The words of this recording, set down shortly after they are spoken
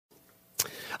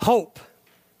Hope.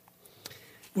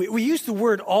 We use the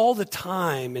word all the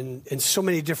time in so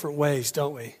many different ways,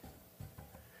 don't we?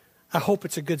 I hope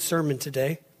it's a good sermon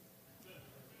today.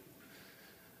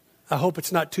 I hope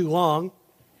it's not too long.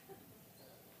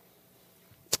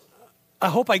 I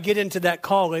hope I get into that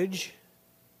college.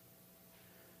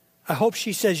 I hope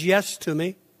she says yes to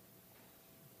me.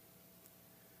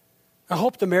 I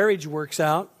hope the marriage works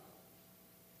out.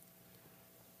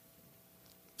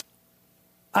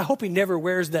 I hope he never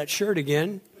wears that shirt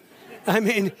again. I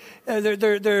mean,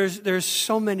 there's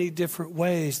so many different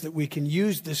ways that we can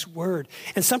use this word.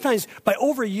 And sometimes by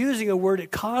overusing a word,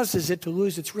 it causes it to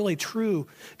lose its really true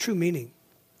meaning.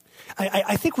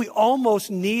 I think we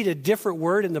almost need a different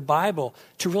word in the Bible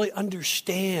to really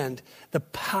understand the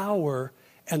power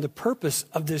and the purpose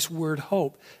of this word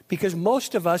hope. Because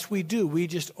most of us, we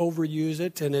just overuse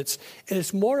it, and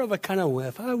it's more of a kind of,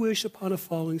 if I wish upon a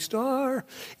falling star,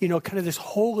 kind of this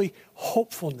holy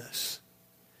hopefulness.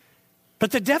 But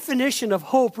the definition of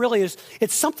hope really is,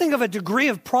 it's something of a degree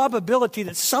of probability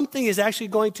that something is actually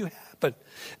going to happen.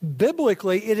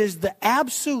 Biblically, it is the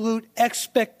absolute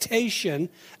expectation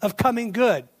of coming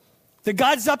good. That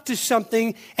God's up to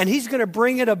something and he's going to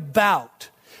bring it about.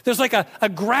 There's like a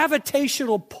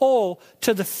gravitational pull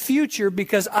to the future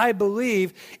because I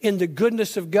believe in the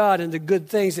goodness of God and the good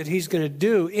things that he's going to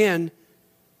do in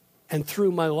and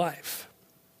through my life.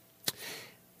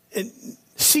 And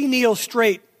C. Neil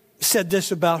Straight said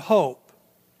this about hope.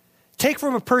 Take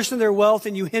from a person their wealth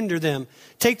and you hinder them.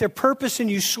 Take their purpose and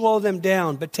you slow them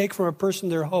down. But take from a person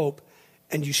their hope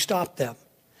and you stop them.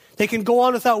 They can go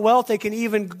on without wealth. They can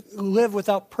even live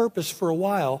without purpose for a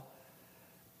while.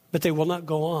 But they will not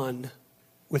go on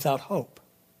without hope.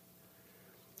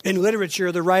 In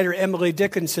literature, the writer Emily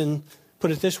Dickinson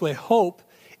put it this way: hope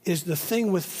is the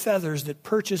thing with feathers that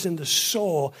perches in the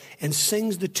soul and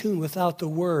sings the tune without the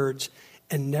words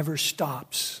and never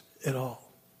stops at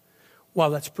all. Wow,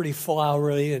 that's pretty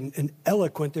flowery and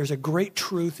eloquent. There's a great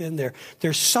truth in there.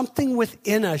 There's something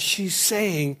within us, she's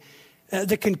saying,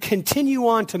 that can continue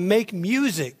on to make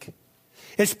music.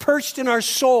 It's perched in our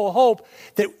soul, hope,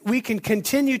 that we can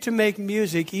continue to make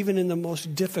music even in the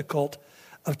most difficult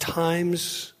of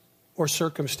times or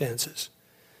circumstances.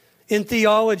 In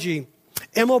theology,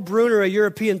 Emil Brunner, a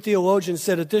European theologian,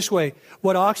 said it this way: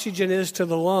 what oxygen is to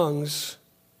the lungs,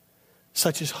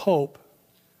 such as hope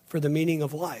for the meaning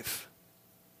of life.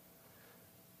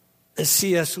 And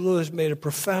C.S. Lewis made a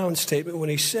profound statement when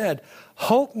he said,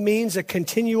 hope means a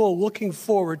continual looking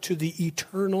forward to the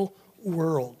eternal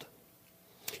world.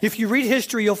 If you read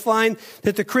history, you'll find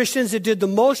that the Christians that did the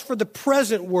most for the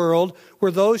present world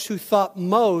were those who thought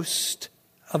most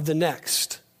of the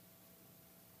next.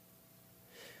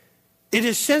 It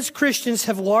is since Christians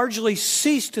have largely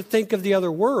ceased to think of the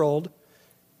other world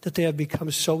that they have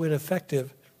become so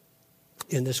ineffective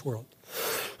in this world.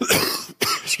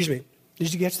 Excuse me.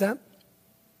 Did you catch that?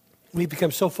 We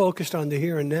become so focused on the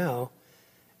here and now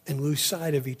and lose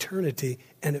sight of eternity,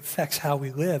 and it affects how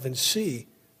we live and see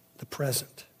the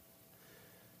present.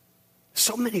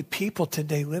 So many people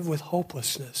today live with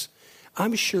hopelessness.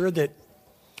 I'm sure that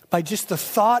by just the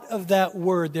thought of that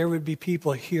word, there would be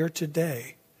people here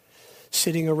today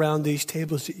sitting around these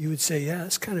tables that you would say, yeah,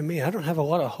 that's kind of me. I don't have a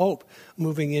lot of hope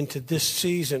moving into this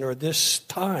season or this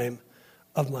time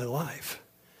of my life.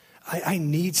 I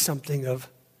need something of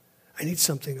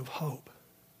hope.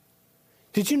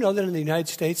 Did you know that in the United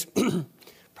States,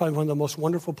 probably one of the most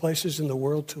wonderful places in the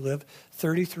world to live,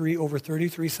 over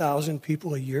 33,000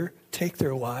 people a year take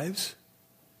their lives?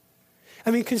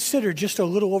 I mean, consider just a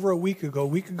little over a week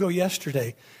ago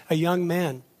yesterday, a young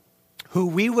man who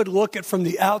we would look at from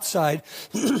the outside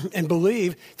and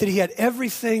believe that he had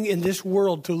everything in this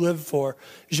world to live for.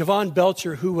 Javon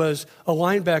Belcher, who was a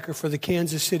linebacker for the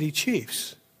Kansas City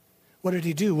Chiefs. What did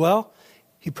he do? Well,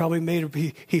 he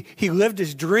probably he lived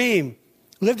his dream,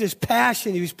 lived his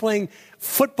passion. He was playing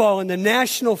football in the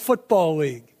National Football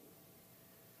League.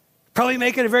 Probably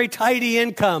making a very tidy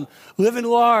income, living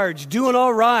large, doing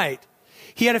all right.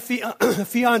 He had a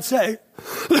fiancée.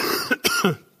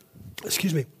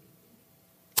 Excuse me.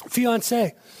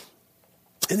 Fiancée.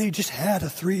 And they just had a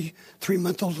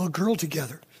three-month-old little girl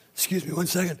together. Excuse me one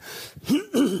second.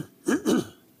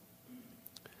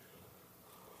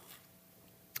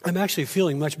 I'm actually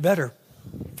feeling much better.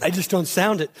 I just don't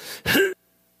sound it.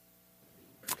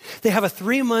 They have a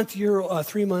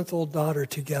three-month-old daughter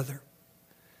together.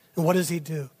 And what does he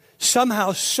do?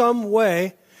 Somehow, some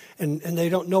way, and they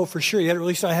don't know for sure yet, or at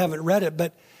least I haven't read it,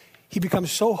 but he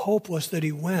becomes so hopeless that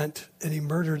he went and he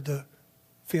murdered the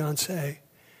fiancée.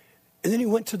 And then he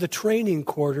went to the training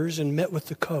quarters and met with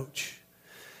the coach.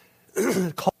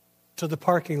 Called to the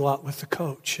parking lot with the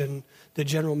coach, and the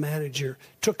general manager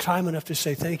took time enough to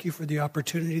say, thank you for the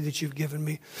opportunity that you've given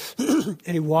me. And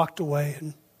he walked away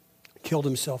and killed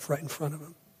himself right in front of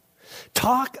him.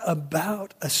 Talk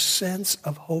about a sense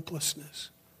of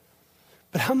hopelessness.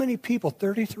 But how many people,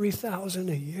 33,000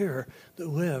 a year, that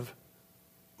live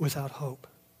without hope?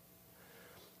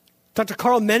 Dr.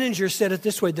 Carl Menninger said it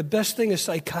this way: the best thing a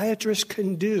psychiatrist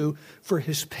can do for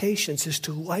his patients is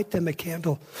to light them a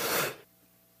candle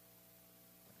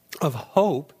of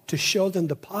hope to show them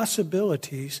the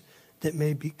possibilities that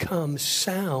may become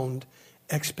sound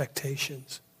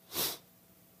expectations.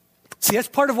 See, that's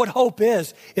part of what hope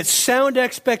is. It's sound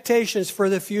expectations for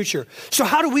the future. So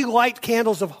how do we light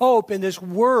candles of hope in this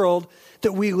world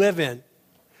that we live in?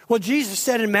 Well, Jesus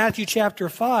said in Matthew chapter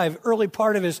 5, early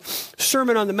part of his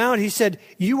Sermon on the Mount, he said,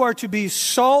 you are to be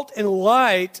salt and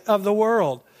light of the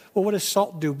world. Well, what does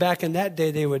salt do? Back in that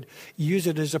day, they would use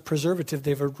it as a preservative.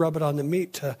 They would rub it on the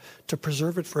meat to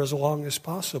preserve it for as long as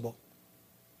possible.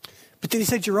 But then he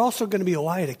said, you're also going to be a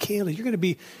light, a candle. You're going to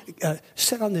be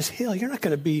set on this hill. You're not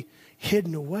going to be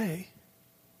hidden away.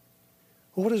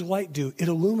 Well, what does light do? It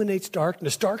illuminates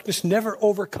darkness. Darkness never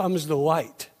overcomes the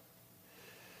light.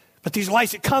 But these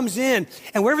lights, it comes in,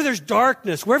 and wherever there's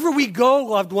darkness, wherever we go,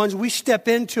 loved ones, we step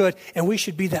into it, and we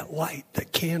should be that light,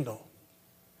 that candle.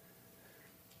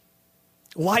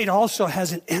 Light also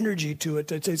has an energy to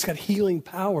it. It's got healing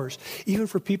powers. Even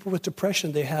for people with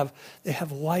depression, they have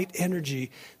light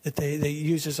energy that they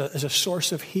use as a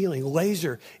source of healing.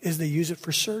 Laser is they use it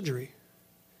for surgery.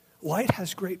 Light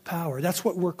has great power. That's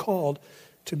what we're called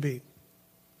to be.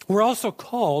 We're also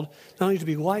called not only to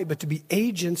be light, but to be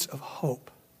agents of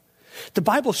hope. The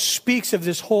Bible speaks of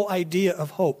this whole idea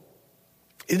of hope.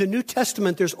 In the New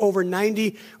Testament, there's over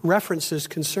 90 references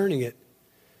concerning it.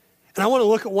 And I want to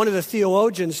look at one of the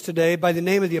theologians today by the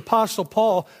name of the Apostle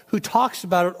Paul, who talks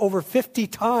about it over 50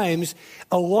 times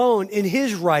alone in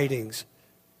his writings.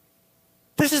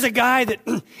 This is a guy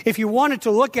that, if you wanted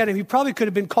to look at him, he probably could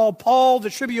have been called Paul the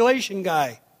Tribulation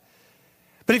guy.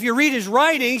 But if you read his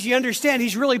writings, you understand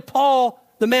he's really Paul,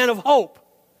 the man of hope,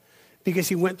 because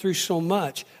he went through so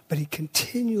much. But he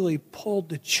continually pulled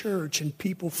the church and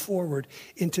people forward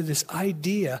into this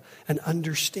idea and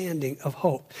understanding of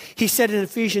hope. He said in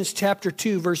Ephesians chapter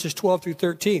 2, verses 12 through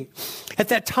 13, at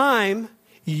that time,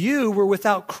 you were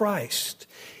without Christ,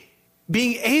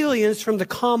 being aliens from the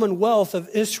commonwealth of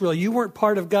Israel. You weren't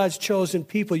part of God's chosen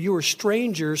people. You were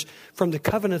strangers from the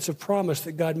covenants of promise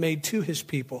that God made to his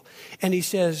people. And he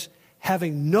says,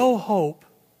 having no hope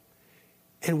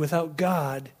and without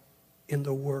God in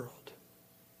the world.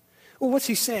 Well, what's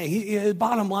he saying?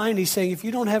 Bottom line, he's saying, if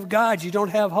you don't have God, you don't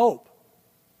have hope.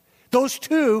 Those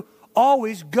two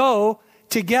always go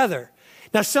together.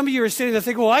 Now, some of you are sitting there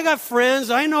thinking, well, I got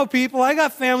friends, I know people, I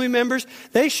got family members.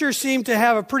 They sure seem to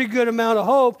have a pretty good amount of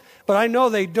hope, but I know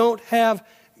they don't have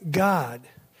God.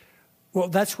 Well,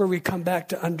 that's where we come back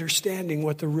to understanding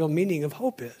what the real meaning of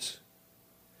hope is.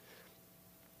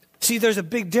 See, there's a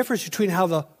big difference between how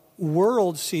the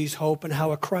world sees hope and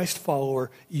how a Christ follower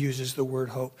uses the word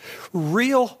hope.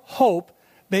 Real hope,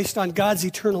 based on God's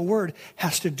eternal word,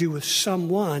 has to do with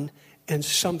someone and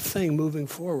something moving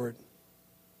forward.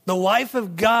 The life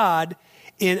of God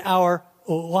in our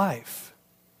life.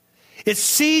 It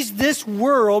sees this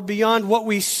world beyond what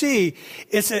we see.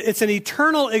 It's an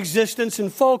eternal existence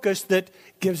and focus that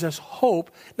gives us hope,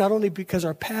 not only because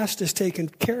our past is taken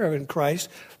care of in Christ,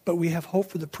 but we have hope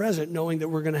for the present, knowing that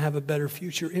we're going to have a better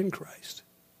future in Christ.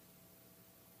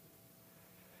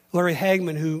 Larry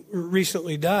Hagman, who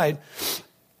recently died,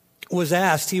 was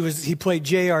asked, he played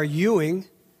J.R. Ewing,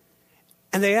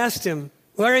 and they asked him,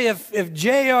 Larry, if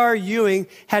J.R. Ewing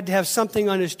had to have something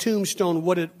on his tombstone,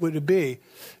 what would it be?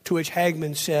 To which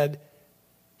Hagman said,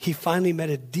 he finally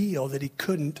met a deal that he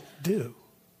couldn't do.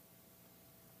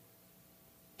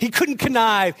 He couldn't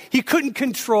connive, he couldn't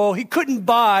control, he couldn't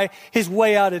buy his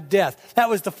way out of death. That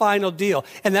was the final deal.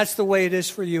 And that's the way it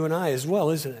is for you and I as well,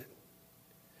 isn't it?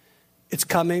 It's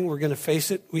coming, we're going to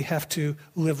face it, we have to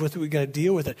live with it, we've got to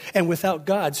deal with it. And without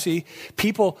God, see,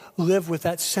 people live with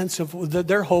that sense of,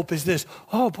 their hope is this,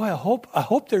 oh boy, I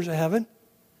hope there's a heaven.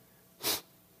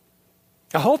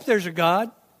 I hope there's a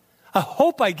God. I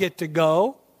hope I get to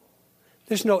go.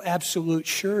 There's no absolute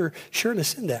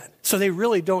sureness in that. So they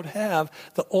really don't have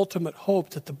the ultimate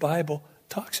hope that the Bible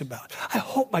talks about. I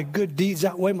hope my good deeds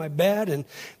outweigh my bad, and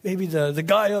maybe the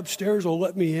guy upstairs will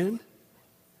let me in.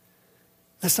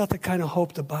 That's not the kind of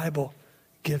hope the Bible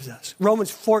gives us.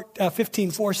 Romans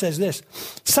 15:4 says this,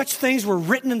 such things were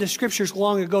written in the scriptures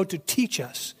long ago to teach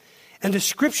us. And the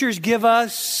scriptures give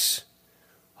us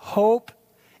hope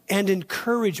and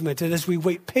encouragement, and as we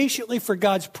wait patiently for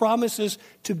God's promises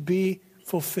to be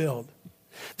fulfilled.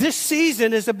 This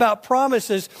season is about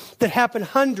promises that happened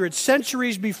hundreds,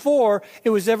 centuries before it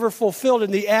was ever fulfilled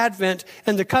in the advent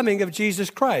and the coming of Jesus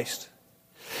Christ.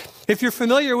 If you're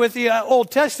familiar with the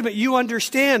Old Testament, you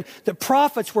understand that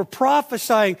prophets were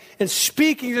prophesying and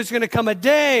speaking there's going to come a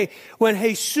day when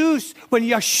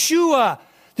Yeshua,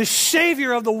 the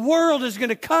Savior of the world, is going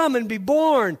to come and be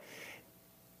born.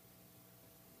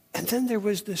 And then there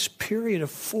was this period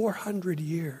of 400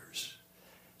 years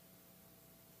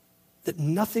that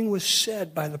nothing was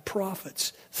said by the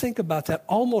prophets. Think about that.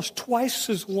 Almost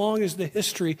twice as long as the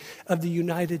history of the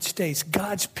United States.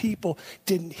 God's people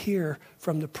didn't hear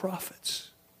from the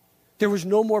prophets. There was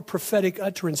no more prophetic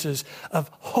utterances of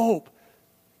hope.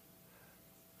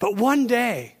 But one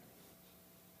day,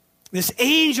 this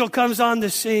angel comes on the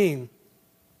scene,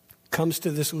 comes to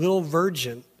this little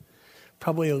virgin,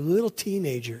 probably a little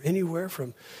teenager, anywhere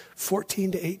from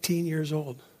 14 to 18 years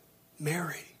old,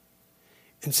 Mary.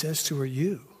 And says to her,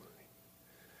 you,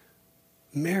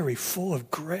 Mary, full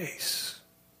of grace,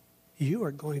 you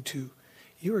are going to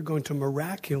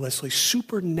miraculously,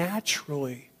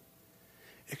 supernaturally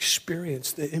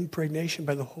experience the impregnation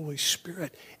by the Holy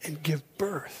Spirit and give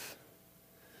birth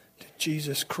to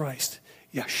Jesus Christ,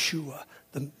 Yeshua,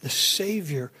 the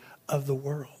Savior of the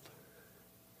world.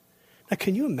 Now,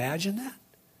 can you imagine that?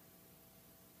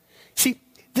 See,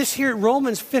 this here,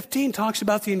 Romans 15 talks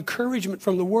about the encouragement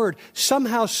from the Word,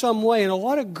 somehow, some way. And a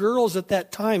lot of girls at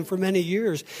that time, for many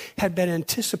years, had been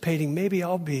anticipating, maybe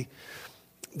I'll be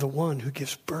the one who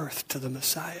gives birth to the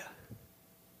Messiah.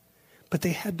 But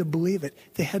they had to believe it.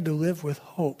 They had to live with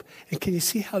hope. And can you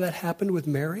see how that happened with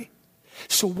Mary?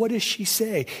 So what does she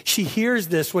say? She hears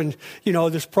this when,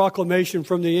 this proclamation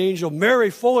from the angel, Mary,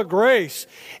 full of grace.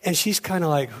 And she's kind of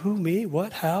like, who, me?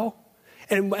 What? How?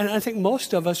 And I think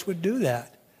most of us would do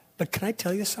that. But can I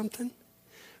tell you something?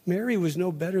 Mary was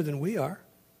no better than we are.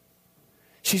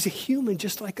 She's a human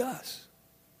just like us.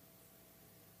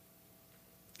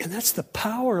 And that's the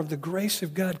power of the grace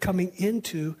of God coming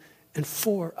into and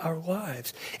for our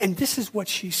lives. And this is what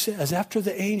she says after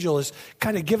the angel is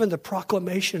kind of given the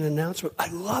proclamation announcement. I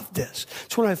love this.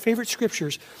 It's one of my favorite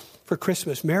scriptures for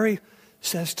Christmas. Mary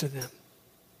says to them,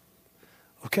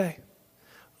 okay,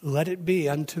 let it be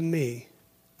unto me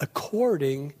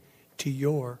according to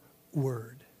your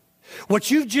word. What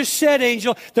you've just said,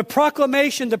 angel, the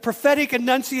proclamation, the prophetic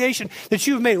annunciation that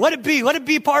you've made, let it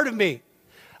be part of me.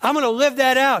 I'm going to live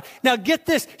that out. Now get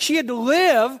this, she had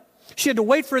to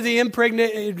wait for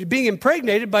the being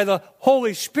impregnated by the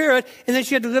Holy Spirit, and then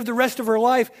she had to live the rest of her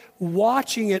life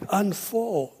watching it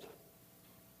unfold.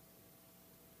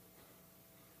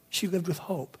 She lived with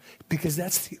hope because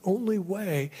that's the only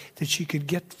way that she could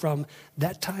get from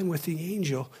that time with the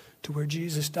angel to where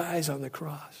Jesus dies on the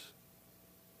cross.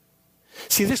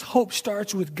 See, this hope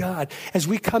starts with God as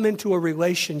we come into a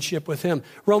relationship with Him.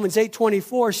 Romans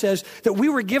 8:24 says that we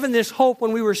were given this hope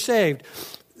when we were saved.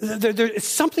 It's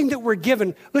something that we're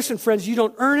given. Listen, friends, you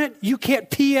don't earn it. You can't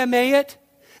PMA it.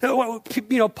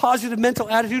 Positive mental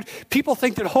attitude. People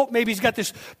think that hope, maybe he's got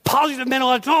this positive mental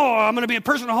attitude. Oh, I'm going to be a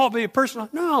person of hope, be a person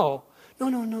of... No.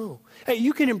 Hey,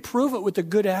 you can improve it with a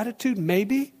good attitude,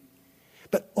 maybe.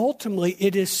 But ultimately,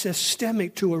 it is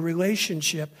systemic to a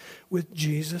relationship with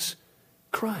Jesus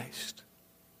Christ.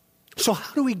 So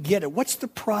how do we get it? What's the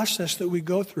process that we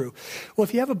go through? Well,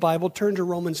 if you have a Bible, turn to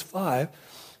Romans 5,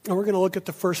 and we're going to look at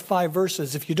the first 5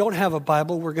 verses. If you don't have a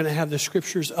Bible, we're going to have the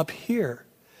scriptures up here.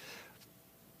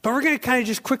 But we're going to kind of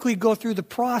just quickly go through the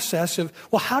process of,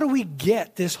 well, how do we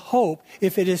get this hope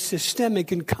if it is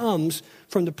systemic and comes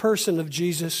from the person of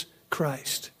Jesus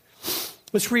Christ?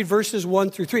 Let's read verses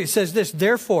 1 through 3. It says this,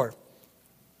 therefore,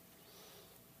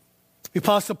 the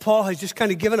Apostle Paul has just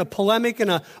kind of given a polemic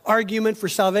and an argument for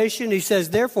salvation. He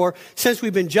says, therefore, since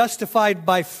we've been justified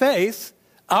by faith,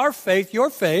 our faith, your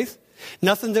faith,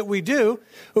 nothing that we do,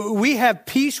 we have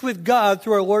peace with God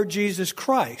through our Lord Jesus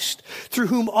Christ, through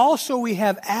whom also we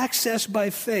have access by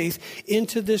faith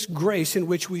into this grace in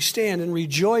which we stand and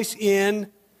rejoice in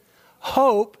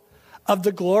hope of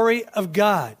the glory of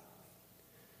God.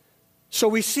 So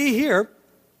we see here,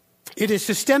 it is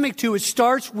systemic too. It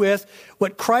starts with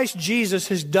what Christ Jesus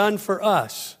has done for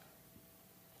us.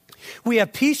 We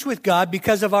have peace with God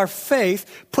because of our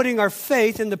faith, putting our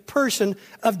faith in the person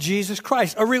of Jesus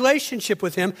Christ. A relationship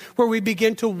with Him where we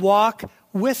begin to walk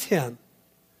with Him.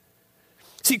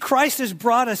 See, Christ has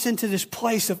brought us into this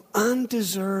place of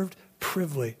undeserved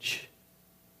privilege.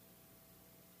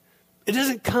 It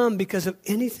doesn't come because of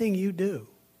anything you do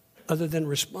other than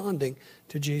responding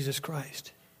to Jesus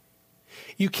Christ.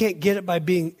 You can't get it by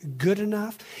being good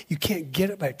enough. You can't get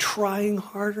it by trying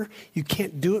harder. You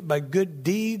can't do it by good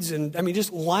deeds. And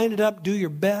just line it up, do your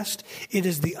best. It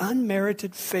is the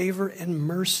unmerited favor and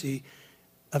mercy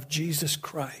of Jesus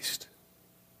Christ.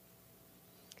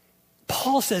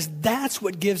 Paul says that's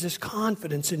what gives us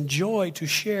confidence and joy to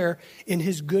share in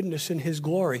his goodness and his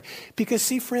glory. Because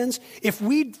see, friends, if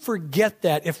we forget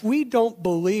that, if we don't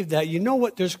believe that, you know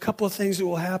what? There's a couple of things that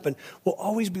will happen. We'll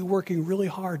always be working really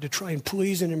hard to try and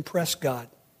please and impress God.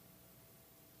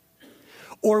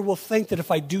 Or we'll think that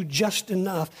if I do just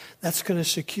enough, that's going to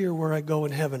secure where I go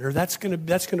in heaven, or that's going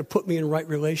to put me in right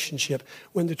relationship.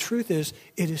 When the truth is,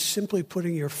 it is simply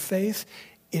putting your faith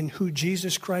in who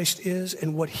Jesus Christ is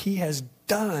and what he has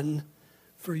done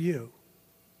for you.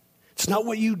 It's not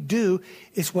what you do,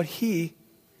 it's what he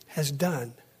has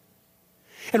done.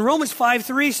 And Romans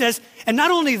 5:3 says, and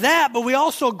not only that, but we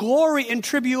also glory in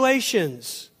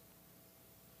tribulations.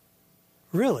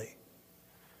 Really?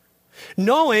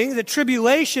 Knowing that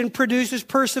tribulation produces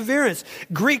perseverance.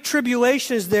 Greek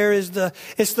tribulation is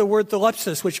it's the word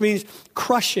thalepsis, which means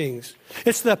crushings.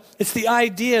 It's the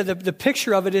idea, the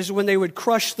picture of it is when they would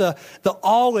crush the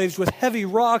olives with heavy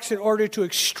rocks in order to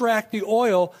extract the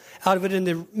oil out of it in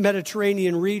the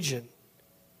Mediterranean region.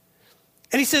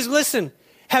 And he says, listen,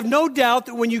 have no doubt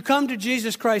that when you come to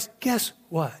Jesus Christ, guess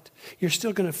what? You're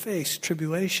still going to face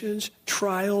tribulations,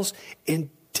 trials, and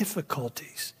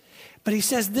difficulties. But he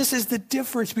says this is the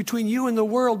difference between you and the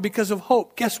world because of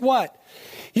hope. Guess what?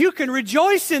 You can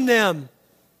rejoice in them.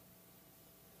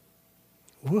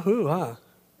 Woohoo, huh?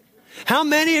 How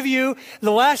many of you, the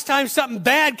last time something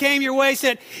bad came your way,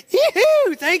 said,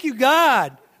 yee-hoo, thank you,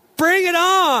 God. Bring it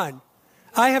on.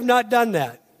 I have not done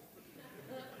that.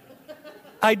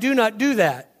 I do not do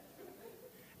that.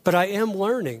 But I am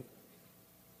learning.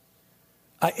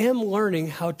 I am learning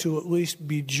how to at least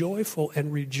be joyful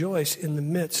and rejoice in the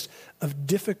midst of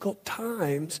difficult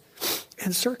times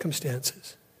and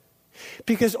circumstances.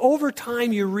 Because over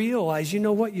time you realize, you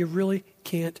know what, you really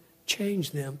can't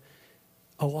change them,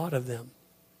 a lot of them.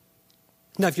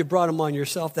 Now, if you brought them on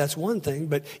yourself, that's one thing,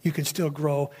 but you can still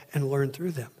grow and learn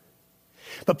through them.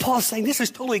 But Paul's saying this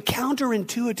is totally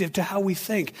counterintuitive to how we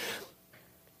think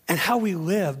and how we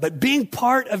live. But being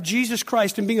part of Jesus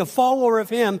Christ and being a follower of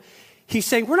him, he's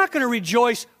saying, we're not going to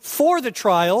rejoice for the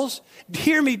trials.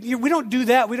 Hear me, we don't do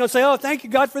that. We don't say, oh, thank you,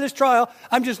 God, for this trial.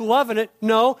 I'm just loving it.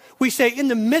 No, we say, in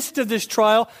the midst of this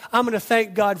trial, I'm going to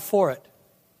thank God for it.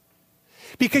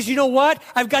 Because you know what?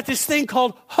 I've got this thing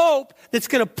called hope that's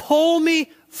going to pull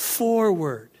me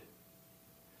forward.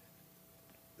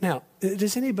 Now,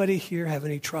 does anybody here have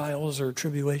any trials or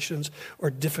tribulations or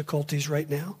difficulties right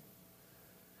now?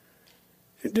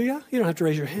 Do you? You don't have to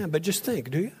raise your hand, but just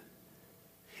think, do you?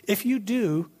 If you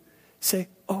do, say,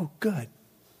 oh, good.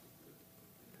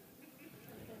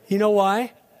 You know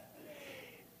why?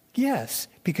 Yes,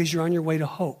 because you're on your way to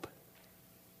hope.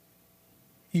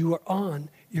 You are on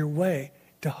your way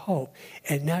to hope.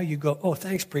 And now you go, oh,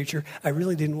 thanks, preacher. I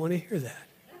really didn't want to hear that.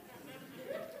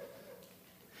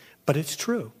 But it's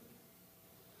true.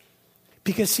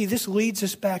 Because, see, this leads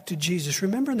us back to Jesus.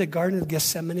 Remember in the Garden of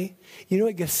Gethsemane? You know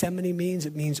what Gethsemane means?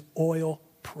 It means oil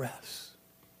press.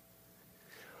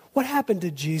 What happened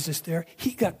to Jesus there?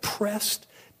 He got pressed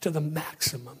to the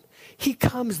maximum. He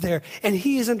comes there and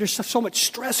he is under so much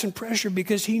stress and pressure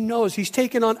because he knows he's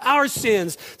taken on our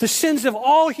sins. The sins of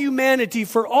all humanity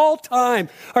for all time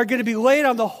are going to be laid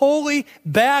on the holy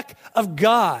back of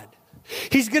God.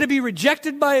 He's going to be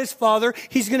rejected by his Father.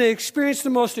 He's going to experience the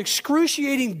most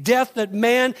excruciating death that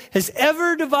man has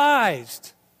ever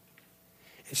devised.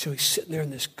 And so he's sitting there in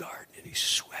this garden and he's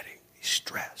sweating. He's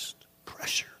stressed,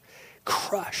 pressure,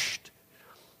 crushed.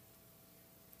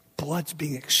 Blood's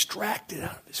being extracted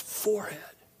out of his forehead.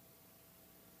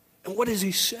 And what does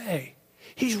he say?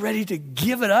 He's ready to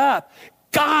give it up.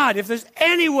 God, if there's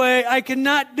any way I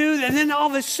cannot do that. And then all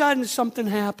of a sudden something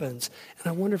happens. And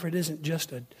I wonder if it isn't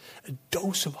just a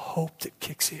dose of hope that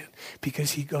kicks in.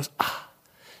 Because he goes,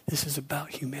 this is about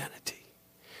humanity.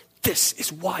 This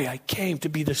is why I came, to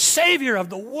be the Savior of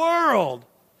the world.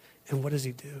 And what does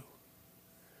he do?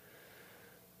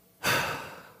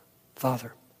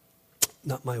 Father,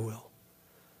 not my will,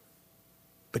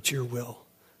 but your will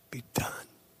be done.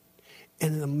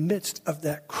 And in the midst of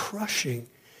that crushing,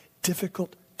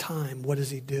 difficult time, what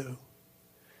does he do?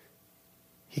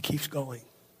 He keeps going.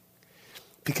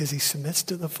 Because he submits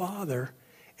to the Father,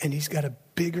 and he's got a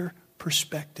bigger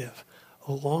perspective,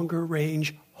 a longer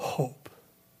range hope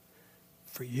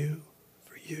for you,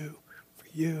 for you, for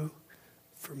you,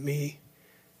 for me,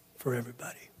 for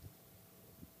everybody.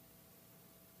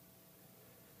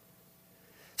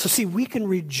 So see, we can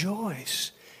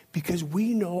rejoice Because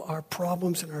we know our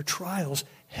problems and our trials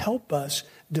help us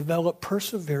develop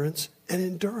perseverance and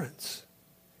endurance.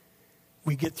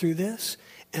 We get through this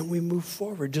and we move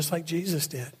forward just like Jesus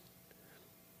did.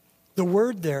 The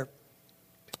word there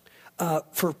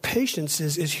for patience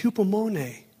is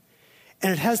hupomone.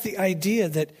 And it has the idea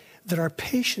that our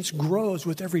patience grows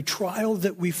with every trial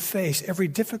that we face, every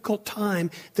difficult time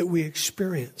that we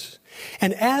experience.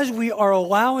 And as we are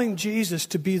allowing Jesus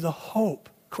to be the hope,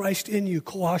 Christ in you,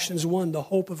 Colossians 1, the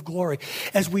hope of glory,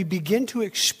 as we begin to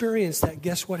experience that,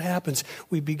 guess what happens?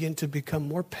 We begin to become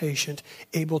more patient,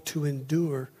 able to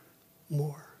endure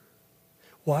more.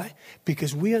 Why?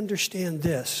 Because we understand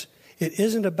this. It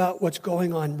isn't about what's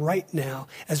going on right now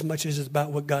as much as it's about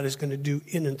what God is going to do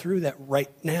in and through that right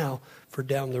now for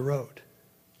down the road.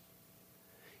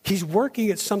 He's working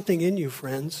at something in you,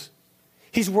 friends.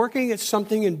 He's working at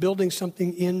something and building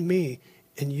something in me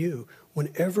and you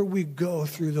whenever we go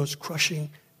through those crushing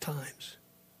times.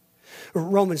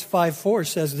 Romans 5:4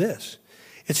 says this.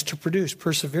 It's to produce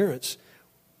perseverance.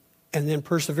 And then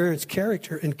perseverance,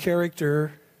 character. And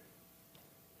character,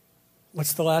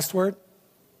 what's the last word?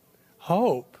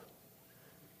 Hope.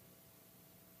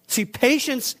 See,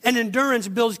 patience and endurance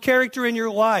builds character in your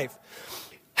life.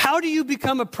 How do you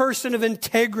become a person of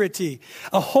integrity?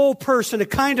 A whole person, a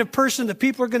kind of person that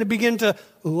people are going to begin to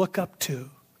look up to,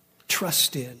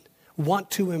 trust in, want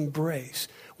to embrace,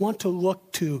 want to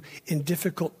look to in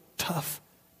difficult, tough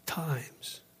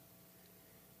times.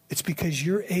 It's because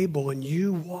you're able and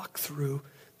you walk through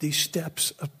these steps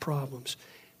of problems.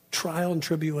 Trial and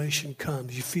tribulation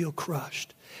comes. You feel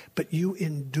crushed, but you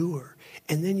endure.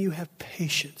 And then you have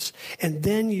patience. And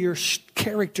then your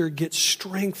character gets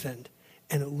strengthened.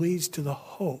 And it leads to the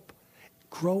hope,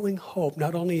 growing hope,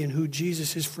 not only in who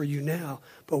Jesus is for you now,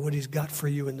 but what he's got for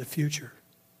you in the future.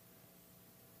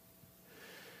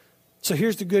 So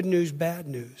here's the good news, bad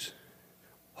news.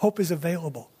 Hope is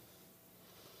available,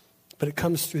 but it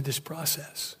comes through this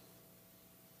process.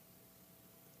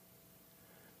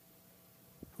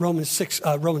 Romans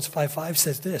 5:5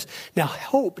 says this. Now,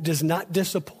 hope does not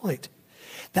disappoint.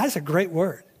 That's a great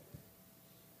word.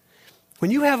 When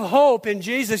you have hope in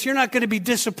Jesus, you're not going to be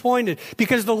disappointed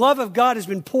because the love of God has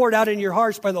been poured out in your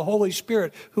hearts by the Holy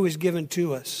Spirit who is given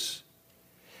to us.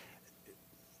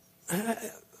 I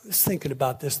was thinking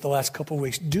about this the last couple of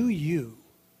weeks. Do you?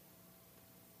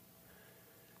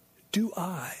 Do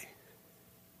I?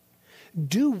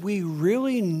 Do we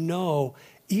really know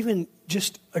even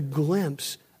just a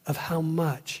glimpse of how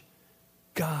much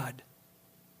God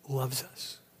loves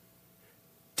us?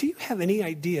 Do you have any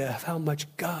idea of how much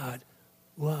God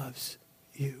loves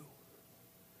you?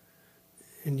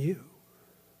 And you.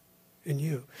 And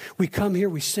you. We come here,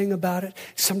 we sing about it.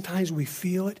 Sometimes we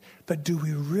feel it. But do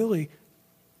we really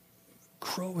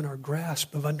grow in our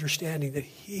grasp of understanding that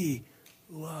he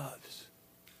loves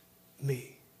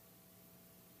me?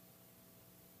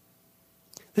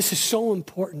 This is so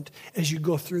important as you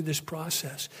go through this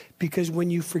process, because when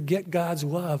you forget God's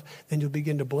love, then you'll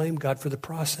begin to blame God for the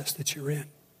process that you're in.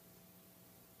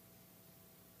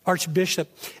 Archbishop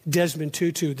Desmond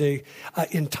Tutu,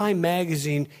 in Time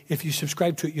magazine, if you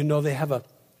subscribe to it, you know they have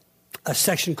a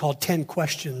section called 10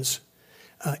 Questions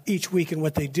each week. And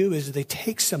what they do is they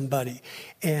take somebody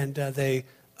and they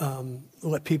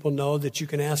let people know that you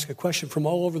can ask a question from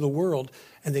all over the world.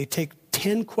 And they take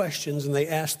 10 questions and they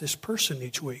ask this person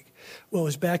each week. Well, it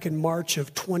was back in March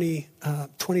of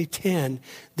 2010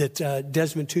 that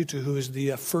Desmond Tutu, who is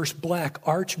the first black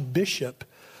archbishop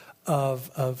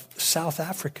of South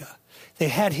Africa, they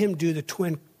had him do the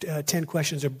 10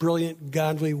 questions. A brilliant,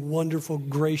 godly, wonderful,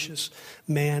 gracious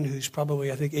man who's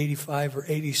probably, I think, 85 or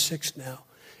 86 now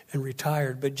and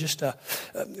retired, but just a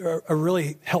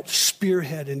really helped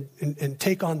spearhead and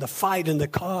take on the fight and the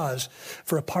cause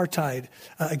for apartheid,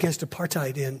 against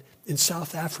apartheid in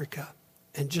South Africa.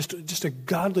 And just a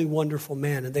godly, wonderful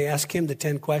man. And they asked him the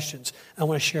 10 questions. I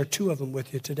want to share 2 of them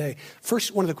with you today.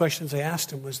 First, one of the questions they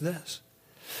asked him was this.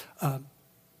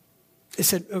 They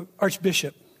said,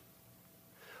 Archbishop,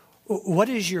 what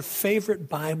is your favorite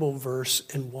Bible verse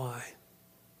and why?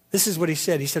 This is what he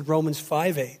said. He said, Romans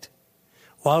 5:8.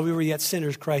 While we were yet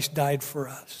sinners, Christ died for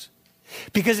us.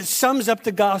 Because it sums up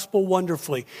the gospel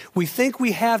wonderfully. We think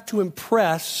we have to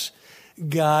impress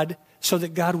God so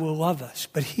that God will love us.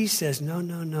 But he says,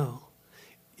 no.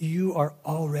 You are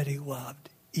already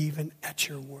loved, even at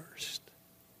your worst.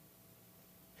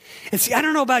 And see, I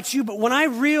don't know about you, but when I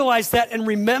realize that and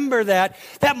remember that,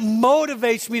 that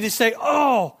motivates me to say,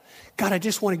 oh, God, I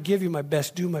just want to give you my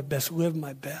best, do my best, live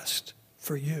my best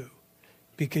for you.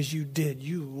 Because you did.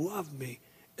 You loved me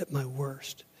at my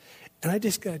worst. And I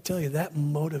just got to tell you, that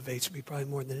motivates me probably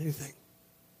more than anything.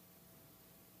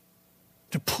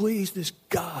 to please this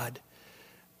God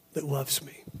that loves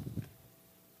me.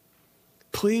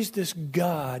 Please this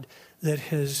God that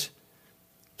has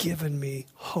given me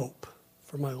hope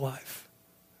for my life,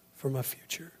 for my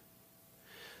future.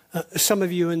 Some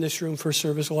of you in this room, first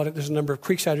service, there's a number of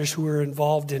Creeksiders who are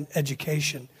involved in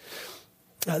education.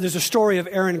 There's a story of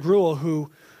Aaron Gruel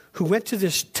who went to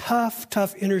this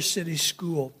tough inner city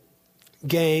school.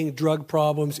 Gang, drug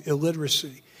problems,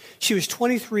 illiteracy. She was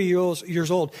 23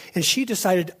 years old, and she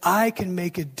decided, I can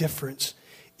make a difference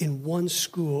in one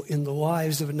school in the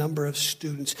lives of a number of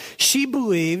students. She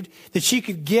believed that she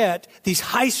could get these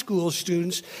high school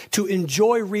students to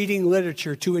enjoy reading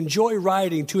literature, to enjoy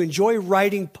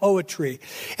writing poetry,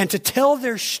 and to tell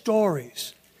their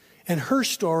stories. And her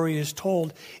story is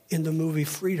told in the movie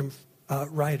Freedom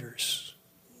Writers.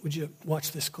 Would you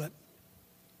watch this clip?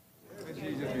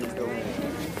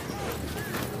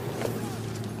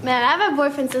 Man, I have a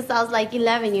boyfriend since I was like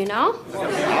 11, you know?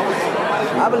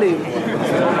 I believe it.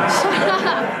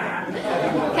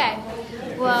 Okay,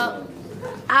 well,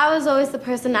 I was always the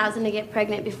person that was going to get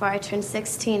pregnant before I turned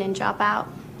 16 and drop out.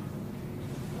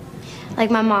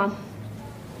 Like my mom.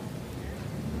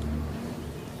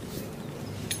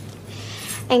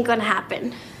 Ain't gonna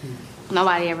happen.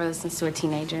 Nobody ever listens to a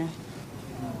teenager.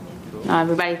 No,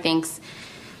 everybody thinks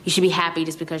you should be happy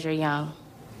just because you're young.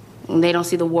 And they don't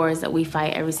see the wars that we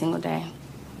fight every single day.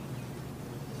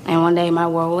 And one day my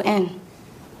war will end.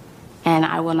 And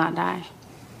I will not die.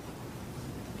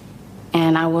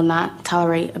 And I will not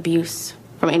tolerate abuse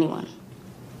from anyone.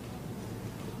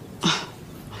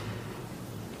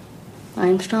 I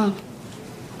am strong.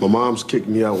 My mom's kicked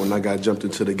me out when I got jumped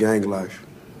into the gang life.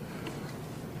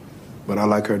 But I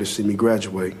like her to see me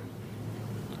graduate.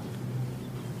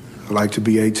 I like to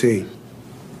be 18.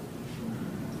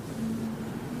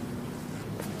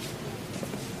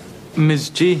 Miss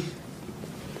G,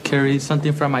 can I read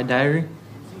something from my diary?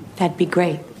 That'd be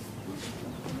great.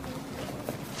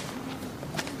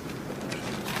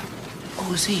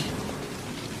 Who is he?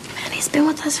 Man, he's been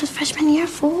with us since freshman year,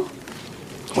 fool.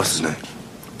 What's his name?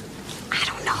 I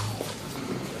don't know.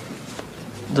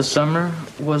 The summer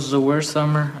was the worst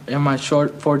summer in my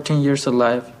short 14 years of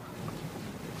life.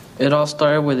 It all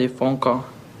started with a phone call.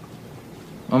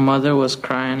 My mother was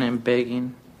crying and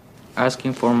begging,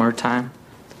 asking for more time,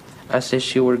 as if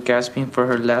she were gasping for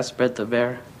her last breath of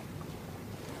air.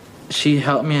 She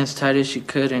held me as tight as she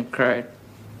could and cried.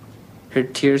 Her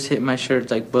tears hit my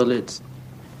shirt like bullets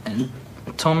and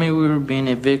told me we were being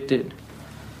evicted.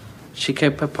 She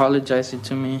kept apologizing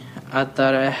to me. I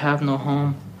thought I have no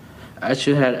home. I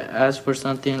should have asked for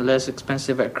something less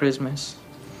expensive at Christmas.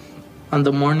 On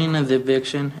the morning of the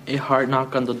eviction, a hard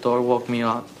knock on the door woke me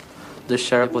up. The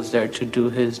sheriff was there to do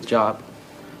his job.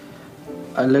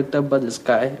 I looked up at the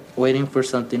sky, waiting for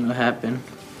something to happen.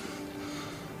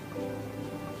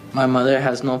 My mother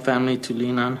has no family to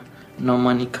lean on, no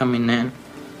money coming in.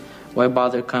 Why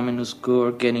bother coming to school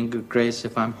or getting good grades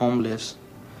if I'm homeless?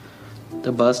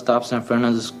 The bus stops in front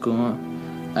of the school.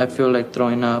 I feel like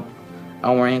throwing up.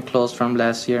 I'm wearing clothes from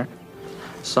last year,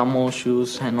 some old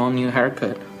shoes and no new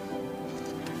haircut.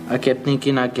 I kept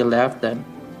thinking I'd get laughed at.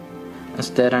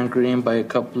 Instead, I'm greeted by a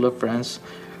couple of friends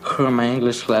who were in my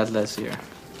English class last year.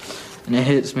 And it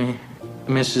hits me,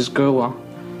 Mrs. Gerwell,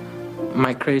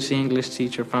 my crazy English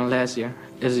teacher from last year,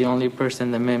 is the only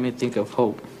person that made me think of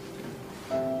hope.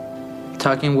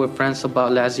 Talking with friends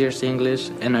about last year's English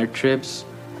and our trips,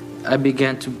 I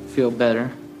began to feel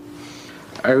better.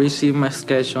 I received my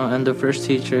schedule, and the first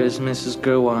teacher is Mrs.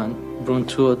 Gerwell in room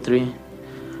 203.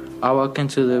 I walk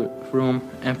into the room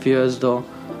and feel as though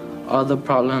all the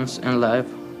problems in life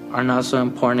are not so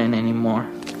important anymore.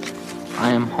 I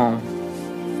am home.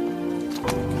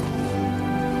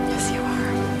 Yes, you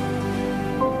are.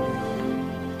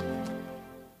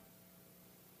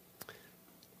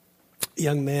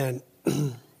 Young man,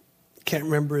 can't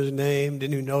remember his name,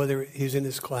 didn't even know he was in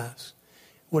his class.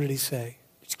 What did he say?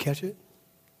 Did you catch it?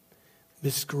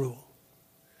 Miss Gruel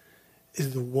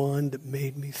is the one that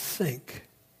made me think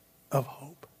of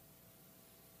hope.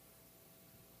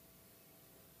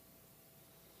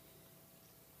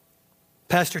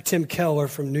 Pastor Tim Keller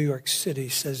from New York City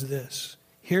says this.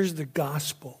 Here's the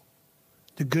gospel,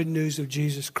 the good news of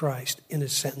Jesus Christ in a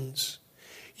sentence.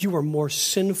 You are more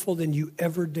sinful than you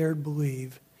ever dared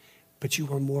believe, but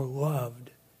you are more loved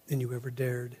than you ever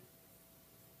dared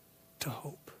to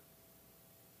hope.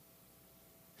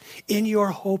 In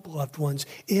your hope, loved ones,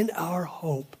 in our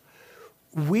hope,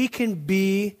 we can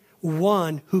be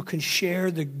one who can share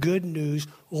the good news,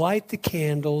 light the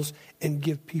candles, and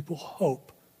give people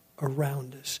hope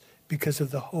around us because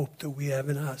of the hope that we have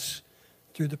in us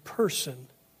through the person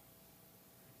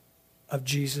of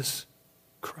Jesus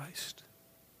Christ.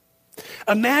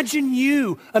 Imagine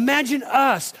you, imagine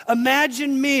us,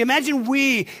 imagine me, imagine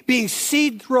we being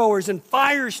seed throwers and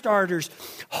fire starters,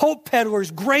 hope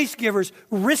peddlers, grace givers,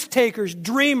 risk takers,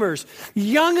 dreamers,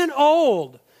 young and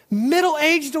old,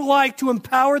 middle-aged alike, to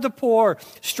empower the poor,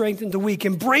 strengthen the weak,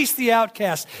 embrace the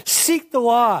outcast, seek the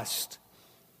lost.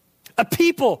 A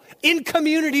people in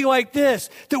community like this,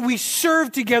 that we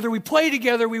serve together, we play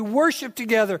together, we worship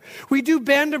together, we do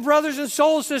band of brothers and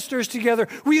soul sisters together,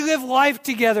 we live life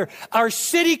together. Our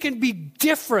city can be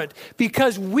different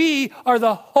because we are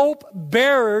the hope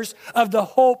bearers of the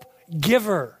hope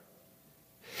giver.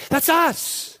 That's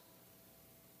us.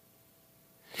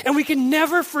 And we can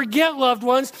never forget, loved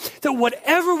ones, that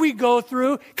whatever we go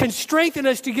through can strengthen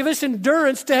us to give us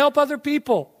endurance to help other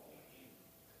people,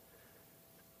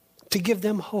 to give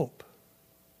them hope,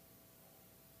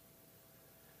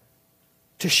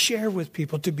 to share with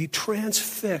people, to be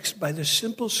transfixed by the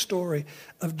simple story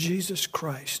of Jesus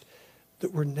Christ,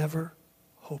 that we're never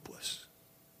hopeless.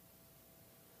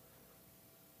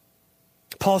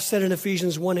 Paul said in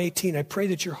Ephesians 1:18, I pray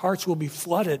that your hearts will be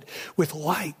flooded with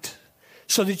light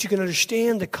so that you can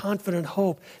understand the confident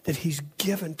hope that he's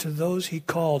given to those he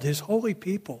called, his holy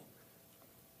people.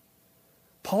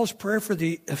 Paul's prayer for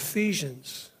the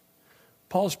Ephesians,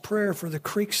 Paul's prayer for the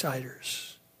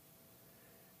Creeksiders,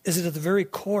 is that at the very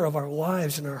core of our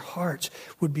lives and our hearts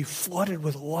would be flooded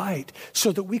with light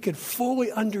so that we could fully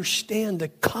understand the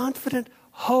confident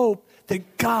hope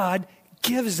that God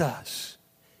gives us.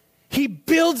 He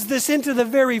builds this into the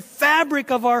very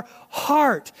fabric of our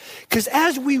heart. Because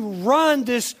as we run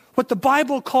this, what the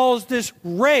Bible calls this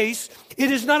race,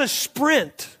 it is not a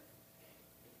sprint.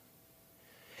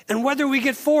 And whether we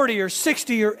get 40 or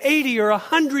 60 or 80 or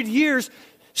 100 years,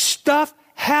 stuff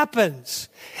happens.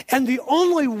 And the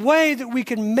only way that we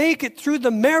can make it through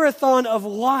the marathon of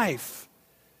life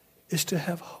is to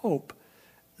have hope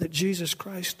that Jesus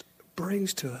Christ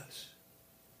brings to us.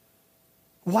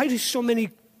 Why do so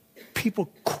many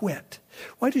people quit?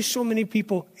 Why do so many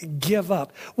people give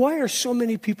up? Why are so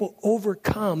many people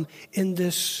overcome in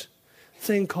this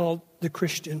thing called the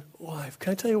Christian life?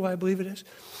 Can I tell you why I believe it is?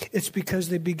 It's because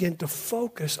they begin to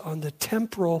focus on the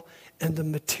temporal and the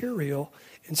material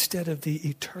instead of the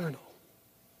eternal.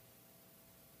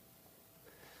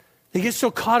 They get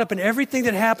so caught up in everything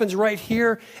that happens right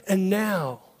here and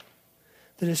now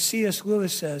that, as C.S.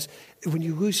 Lewis says, when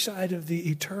you lose sight of the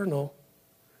eternal,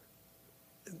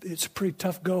 it's a pretty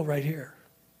tough go right here.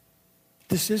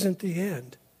 This isn't the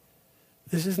end.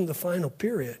 This isn't the final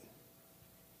period.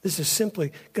 This is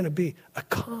simply going to be a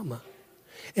comma.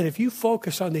 And if you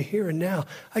focus on the here and now,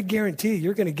 I guarantee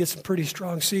you're going to get some pretty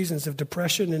strong seasons of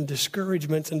depression and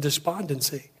discouragement and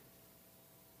despondency.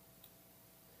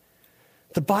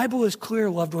 The Bible is clear,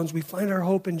 loved ones. We find our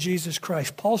hope in Jesus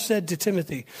Christ. Paul said to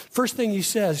Timothy, first thing he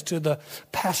says to the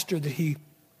pastor that he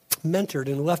mentored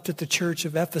and left at the church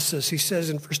of Ephesus, he says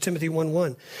in 1 Timothy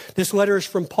 1:1, this letter is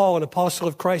from Paul, an apostle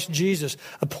of Christ Jesus,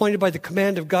 appointed by the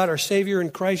command of God our Savior in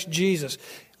Christ Jesus.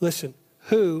 Listen,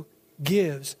 who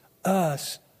gives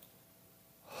us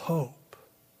hope.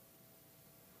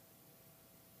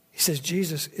 He says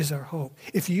Jesus is our hope.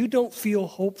 If you don't feel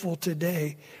hopeful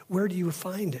today, where do you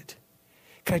find it?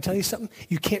 Can I tell you something?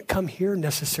 You can't come here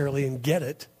necessarily and get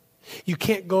it. You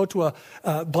can't go to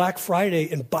a Black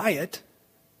Friday and buy it.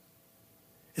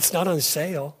 It's not on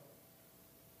sale.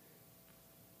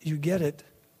 You get it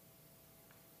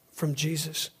from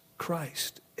Jesus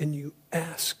Christ, and you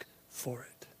ask for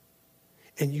it.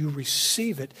 And you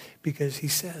receive it because he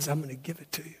says, I'm going to give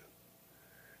it to you.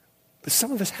 But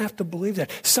some of us have to believe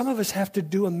that. Some of us have to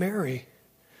do a Mary.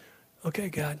 Okay,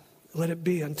 God, let it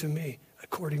be unto me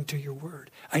according to your word.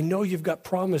 I know you've got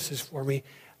promises for me,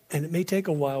 and it may take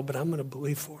a while, but I'm going to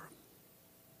believe for them.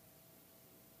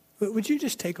 But would you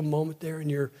just take a moment there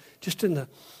and you're just in the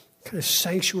kind of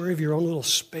sanctuary of your own little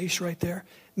space right there?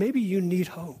 Maybe you need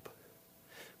hope.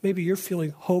 Maybe you're feeling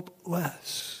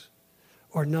hopeless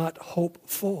or not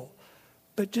hopeful.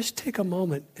 But just take a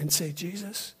moment and say,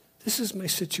 Jesus, this is my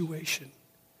situation.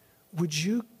 Would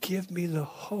you give me the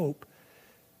hope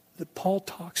that Paul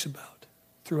talks about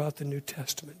throughout the New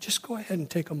Testament? Just go ahead and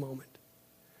take a moment.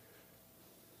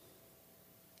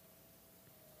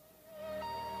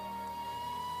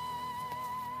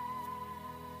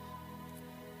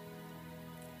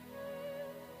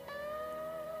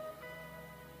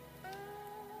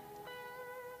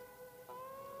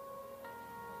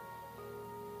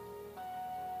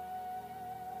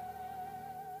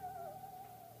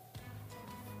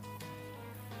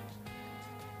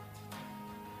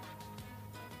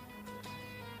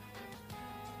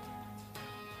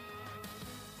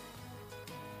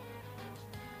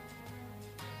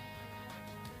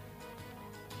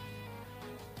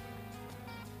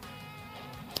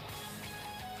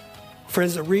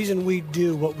 Friends, the reason we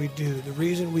do what we do, the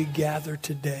reason we gather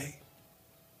today,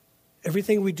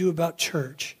 everything we do about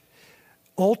church,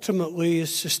 ultimately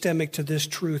is systemic to this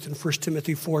truth in 1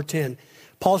 Timothy 4:10.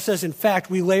 Paul says, in fact,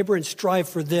 we labor and strive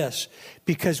for this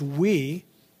because we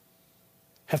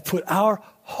have put our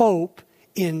hope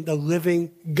in the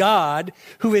living God,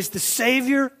 who is the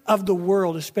Savior of the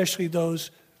world, especially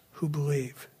those who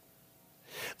believe.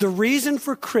 The reason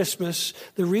for Christmas,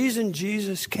 the reason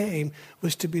Jesus came,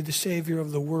 was to be the Savior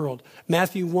of the world.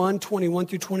 Matthew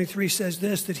 1:21-23 says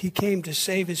this, that he came to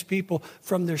save his people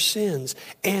from their sins,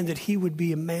 and that he would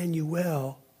be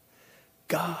Emmanuel,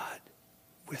 God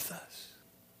with us.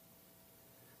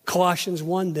 Colossians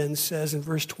 1 then says in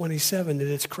verse 27 that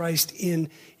it's Christ in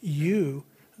you,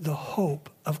 the hope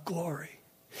of glory.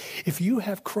 If you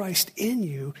have Christ in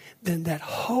you, then that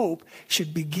hope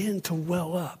should begin to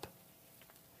well up.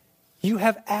 You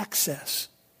have access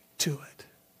to it.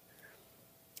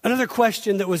 Another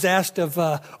question that was asked of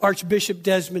Archbishop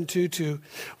Desmond Tutu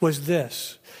was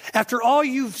this. After all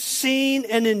you've seen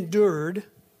and endured,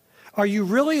 are you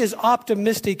really as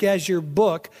optimistic as your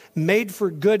book, Made for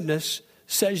Goodness,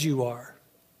 says you are?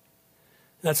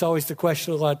 That's always the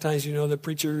question a lot of times, that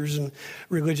preachers and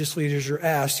religious leaders are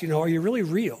asked, are you really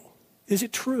real? Is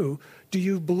it true? Do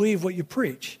you believe what you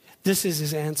preach? This is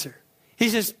his answer. He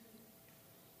says,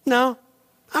 no,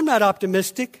 I'm not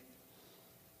optimistic.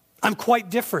 I'm quite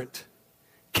different.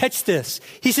 Catch this.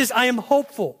 He says, I am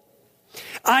hopeful.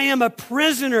 I am a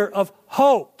prisoner of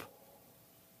hope.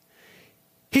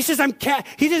 He says,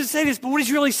 he doesn't say this, but what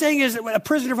he's really saying is a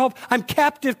prisoner of hope. I'm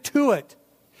captive to it.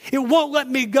 It won't let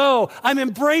me go. I'm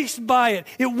embraced by it.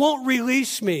 It won't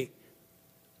release me.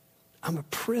 I'm a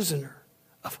prisoner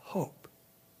of hope.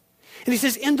 And he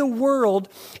says, in the world,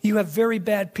 you have very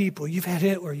bad people. You've had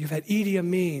Hitler, you've had Idi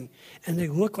Amin, and they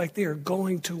look like they are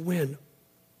going to win.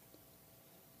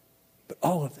 But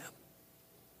all of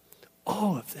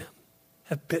them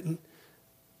have bitten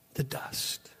the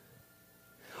dust.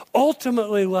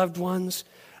 Ultimately, loved ones,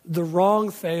 the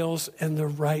wrong fails and the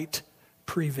right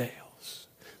prevails.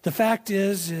 The fact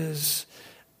is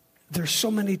there's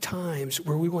so many times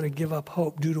where we want to give up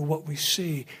hope due to what we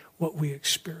see, what we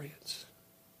experience.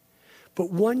 But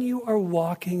when you are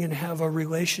walking and have a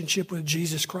relationship with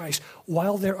Jesus Christ,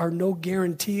 while there are no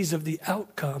guarantees of the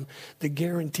outcome, the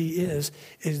guarantee is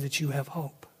that you have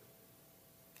hope.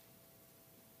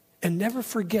 And never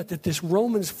forget that this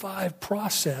Romans 5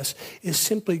 process is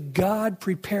simply God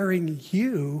preparing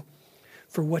you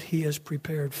for what he has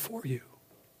prepared for you.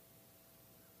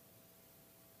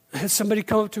 I had somebody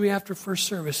come up to me after first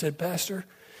service, said, Pastor,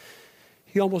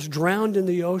 he almost drowned in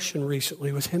the ocean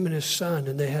recently with him and his son,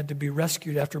 and they had to be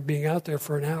rescued after being out there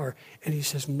for an hour. And he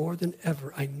says, more than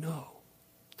ever, I know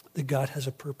that God has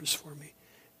a purpose for me.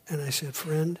 And I said,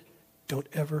 friend, don't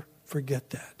ever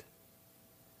forget that.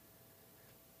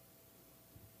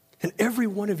 And every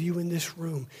one of you in this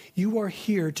room, you are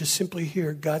here to simply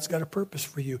hear God's got a purpose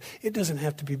for you. It doesn't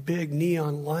have to be big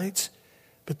neon lights,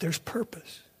 but there's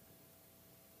purpose.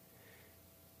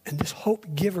 And this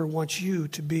hope giver wants you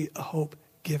to be a hope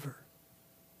giver.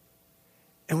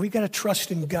 And we've got to trust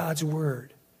in God's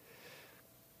word.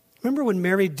 Remember when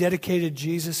Mary dedicated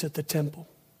Jesus at the temple?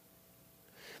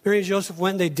 Mary and Joseph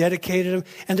went and they dedicated him.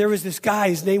 And there was this guy,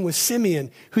 his name was Simeon,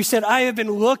 who said, I have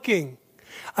been looking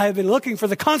for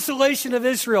the consolation of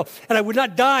Israel, and I would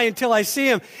not die until I see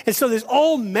him. And so this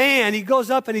old man, he goes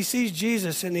up and he sees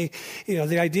Jesus, and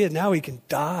the idea now he can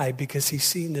die because he's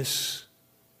seen this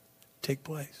take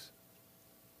place.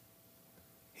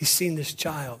 He's seen this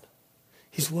child.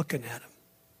 He's looking at him.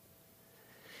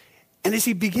 And as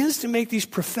he begins to make these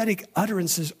prophetic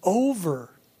utterances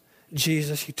over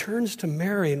Jesus, he turns to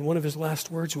Mary, and one of his last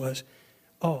words was,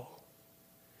 and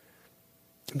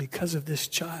because of this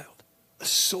child, a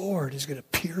sword is going to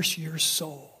pierce your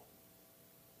soul.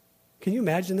 Can you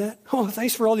imagine that? Oh,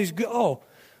 thanks for all these good.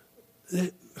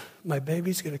 My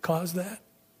baby's going to cause that?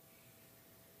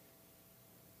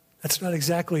 That's not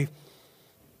exactly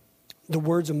the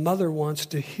words a mother wants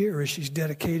to hear as she's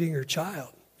dedicating her child.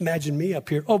 Imagine me up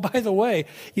here. Oh, by the way,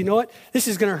 you know what? This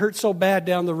is going to hurt so bad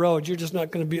down the road. You're just not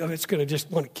going to be, it's going to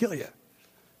just want to kill you.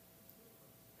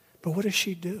 But what does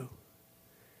she do?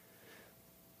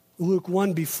 Luke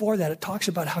 1, before that, it talks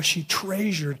about how she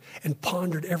treasured and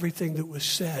pondered everything that was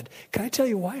said. Can I tell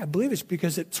you why? I believe it's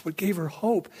because it's what gave her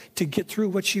hope to get through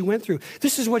what she went through.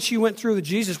 This is what she went through with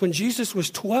Jesus. When Jesus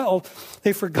was 12,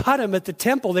 they forgot him at the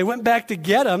temple. They went back to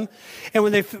get him. And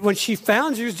when she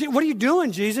found him, what are you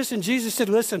doing, Jesus? And Jesus said,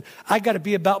 listen, I got to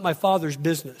be about my Father's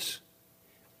business.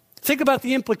 Think about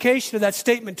the implication of that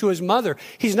statement to his mother.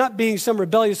 He's not being some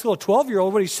rebellious little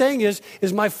 12-year-old. What he's saying is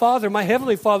my Father, my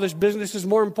Heavenly Father's business is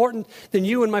more important than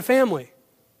you and my family.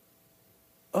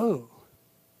 Oh,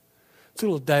 it's a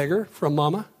little dagger from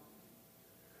Mama.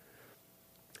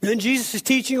 And then Jesus is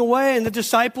teaching away, and the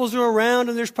disciples are around,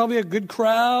 and there's probably a good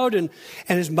crowd, and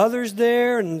his mother's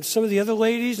there, and some of the other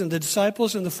ladies, and the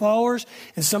disciples and the followers,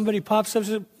 and somebody pipes up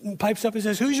and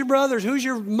says, who's your brothers? Who's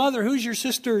your mother? Who's your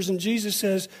sisters? And Jesus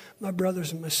says, my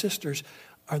brothers and my sisters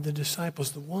are the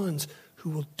disciples, the ones who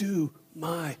will do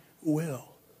my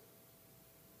will.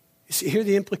 You see, hear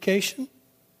the implication?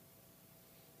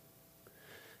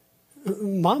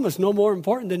 Mama's no more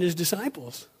important than his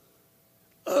disciples.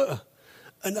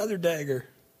 Another dagger.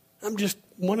 I'm just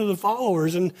one of the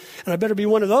followers, and I better be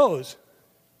one of those.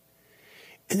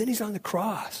 And then he's on the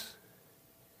cross,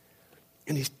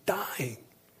 and he's dying,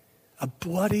 a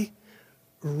bloody,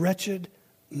 wretched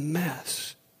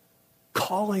mess,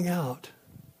 calling out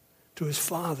to his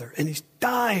Father, and he's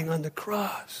dying on the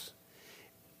cross.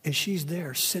 And she's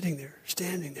there, sitting there,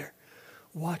 standing there,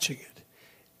 watching it.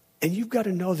 And you've got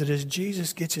to know that as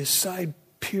Jesus gets his side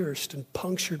pierced and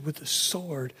punctured with a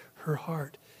sword, her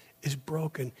heart is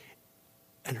broken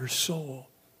and her soul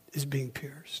is being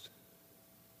pierced.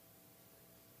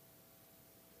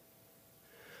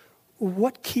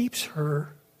 What keeps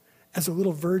her as a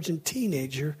little virgin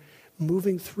teenager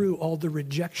moving through all the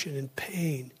rejection and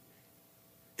pain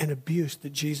and abuse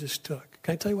that Jesus took?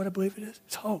 Can I tell you what I believe it is?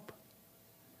 It's hope.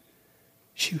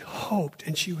 She hoped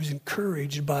and she was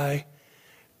encouraged by,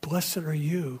 blessed are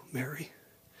you, Mary,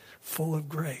 full of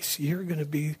grace. You're going to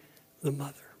be the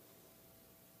mother.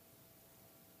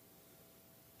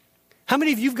 How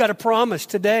many of you have got a promise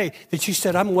today that you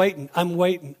said, I'm waiting, I'm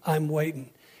waiting, I'm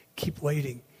waiting. Keep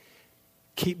waiting.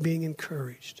 Keep being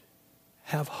encouraged.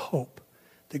 Have hope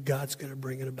that God's going to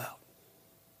bring it about.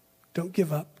 Don't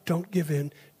give up. Don't give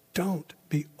in. Don't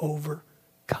be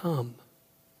overcome.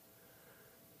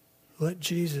 Let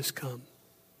Jesus come.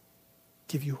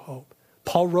 Give you hope.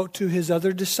 Paul wrote to his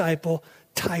other disciple,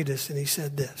 Titus, and he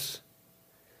said this: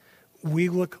 we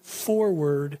look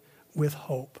forward with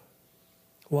hope.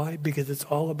 Why? Because it's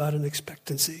all about an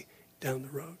expectancy down the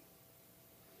road.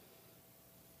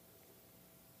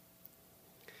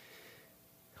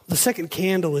 The second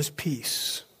candle is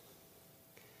peace.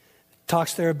 It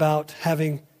talks there about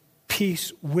having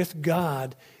peace with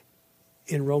God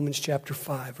in Romans chapter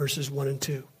 5, verses 1 and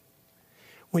 2.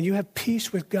 When you have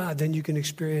peace with God, then you can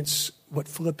experience what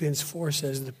Philippians 4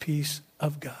 says, the peace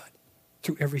of God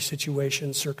through every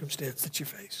situation, circumstance that you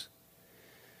face.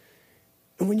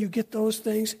 And when you get those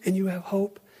things and you have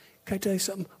hope, can I tell you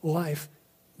something? Life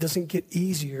doesn't get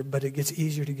easier, but it gets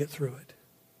easier to get through it.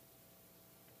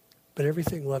 But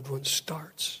everything, loved ones,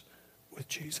 starts with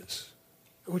Jesus.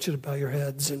 I want you to bow your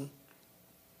heads. And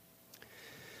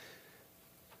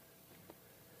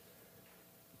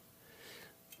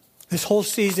this whole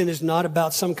season is not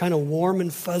about some kind of warm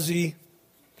and fuzzy,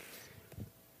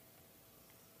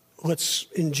 let's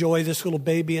enjoy this little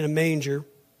baby in a manger.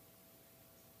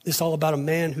 It's all about a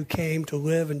man who came to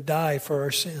live and die for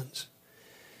our sins,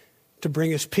 to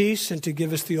bring us peace and to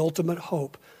give us the ultimate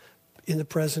hope in the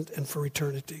present and for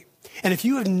eternity. And if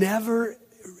you have never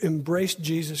embraced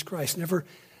Jesus Christ, never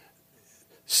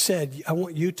said, I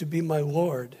want you to be my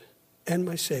Lord and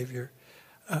my Savior,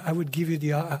 I would give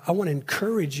you I want to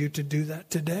encourage you to do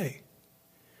that today.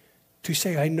 To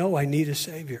say, I know I need a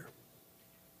Savior.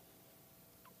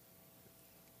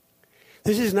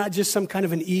 This is not just some kind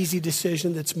of an easy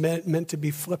decision that's meant to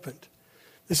be flippant.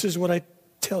 This is what I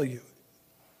tell you.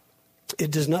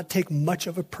 It does not take much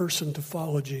of a person to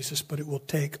follow Jesus, but it will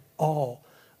take all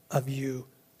of you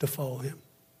to follow him.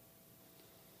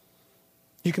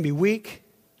 You can be weak,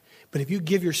 but if you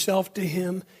give yourself to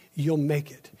him, you'll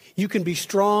make it. You can be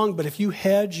strong, but if you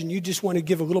hedge and you just want to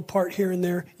give a little part here and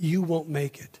there, you won't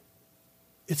make it.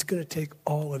 It's going to take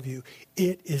all of you.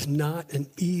 It is not an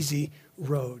easy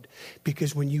road,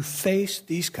 because when you face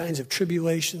these kinds of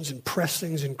tribulations and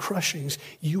pressings and crushings,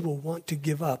 you will want to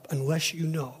give up unless you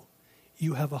know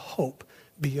you have a hope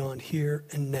beyond here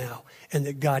and now, and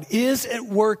that God is at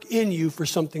work in you for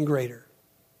something greater.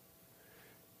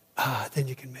 Then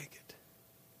you can make it.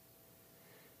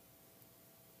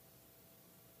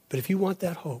 But if you want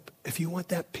that hope, if you want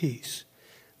that peace,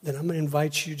 then I'm going to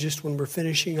invite you, just when we're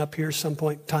finishing up here some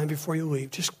point in time before you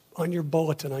leave, just on your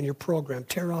bulletin, on your program,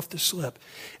 tear off the slip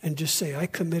and just say, I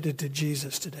committed to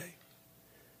Jesus today.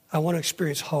 I want to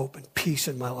experience hope and peace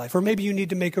in my life. Or maybe you need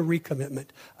to make a recommitment.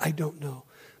 I don't know.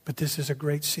 But this is a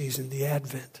great season, the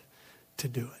Advent, to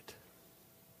do it.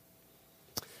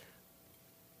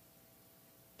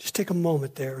 Just take a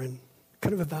moment there and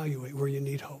kind of evaluate where you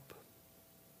need hope.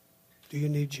 Do you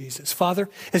need Jesus? Father,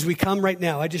 as we come right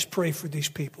now, I just pray for these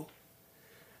people.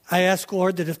 I ask,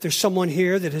 Lord, that if there's someone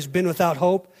here that has been without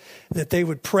hope, that they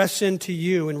would press into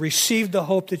you and receive the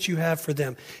hope that you have for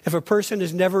them. If a person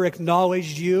has never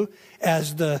acknowledged you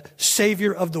as the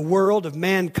Savior of the world, of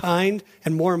mankind,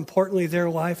 and more importantly, their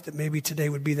life, that maybe today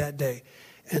would be that day,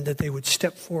 and that they would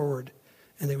step forward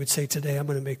and they would say, today I'm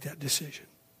going to make that decision.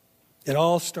 It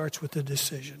all starts with a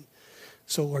decision.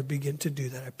 So, Lord, begin to do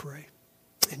that, I pray.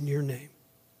 In your name,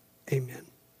 amen.